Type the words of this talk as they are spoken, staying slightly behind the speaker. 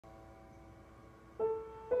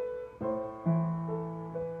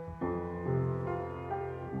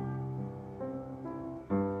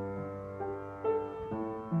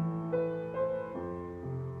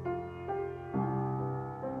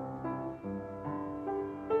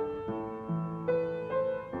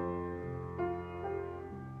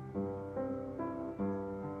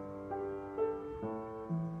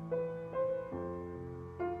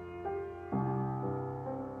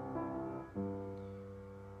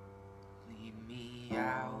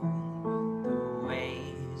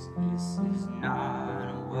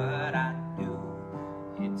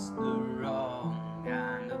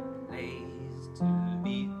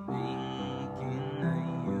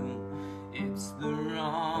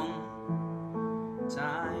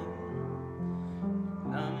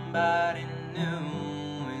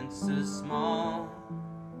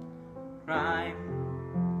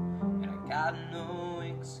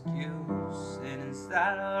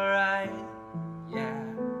alright? Yeah.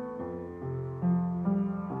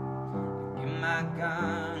 Give my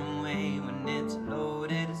gun away when it's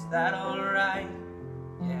loaded, is that alright?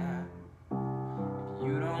 Yeah. If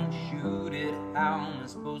you don't shoot it, how am I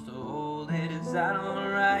supposed to hold it, is that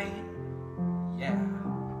alright? Yeah.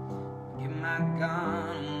 Give my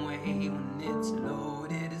gun away when it's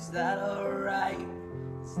loaded, is that alright?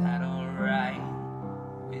 Is that alright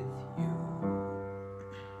with you?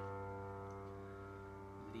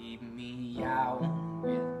 Leave me out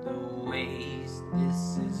with the waste,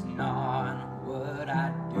 this is not what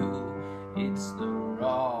I do. It's the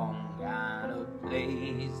wrong kind of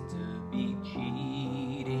place to be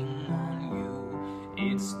cheating on you.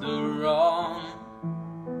 It's the wrong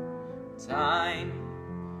time,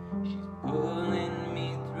 she's pulling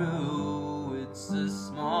me through. It's a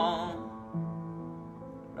small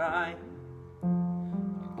right,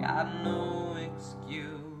 I got no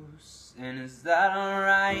excuse, and is that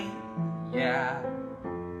alright? Yeah.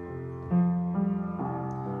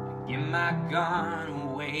 I give my gun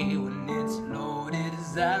away when it's loaded,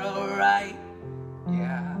 is that alright?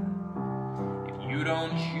 Yeah. If you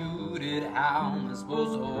don't shoot it, how am I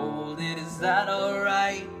supposed to hold it, is that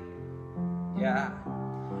alright? Yeah.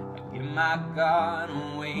 I give my gun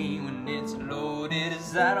away when it's loaded,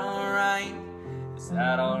 is that alright? Is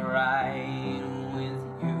that alright with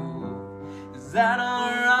you? Is that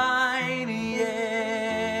alright?